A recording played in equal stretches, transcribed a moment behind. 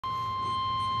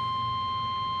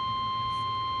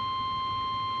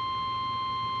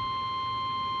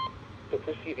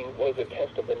audio proceeding was a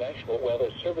test of the National Weather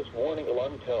Service warning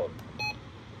alarm tone.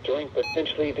 During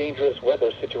potentially dangerous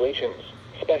weather situations,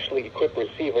 specially equipped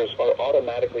receivers are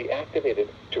automatically activated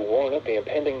to warn of the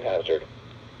impending hazard.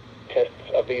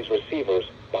 Tests of these receivers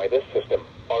by this system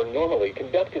are normally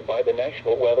conducted by the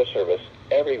National Weather Service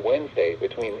every Wednesday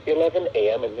between 11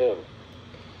 a.m. and noon.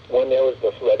 When there is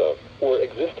the threat of or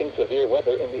existing severe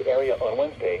weather in the area on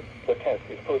Wednesday, the test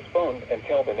is postponed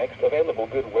until the next available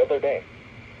good weather day.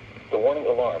 The warning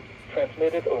alarm,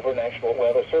 transmitted over National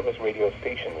Weather Service radio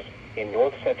stations in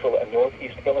north central and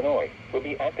northeast Illinois, will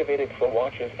be activated for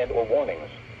watches and/or warnings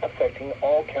affecting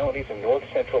all counties in north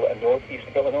central and northeast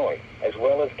Illinois, as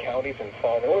well as counties in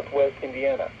far northwest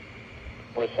Indiana.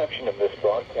 Reception of this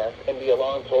broadcast and the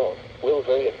alarm tone will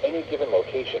vary at any given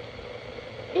location.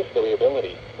 This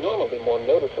variability, normally more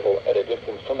noticeable at a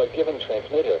distance from a given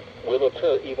transmitter, will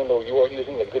occur even though you are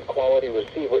using a good quality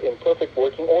receiver in perfect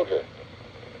working order.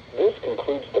 This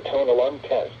concludes the tone alarm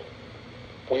test.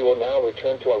 We will now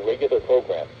return to our regular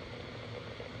program.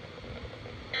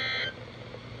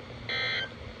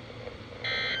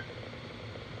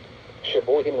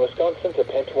 Sheboygan, Wisconsin to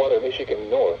Pentwater, Michigan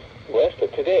north, west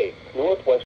of today, northwest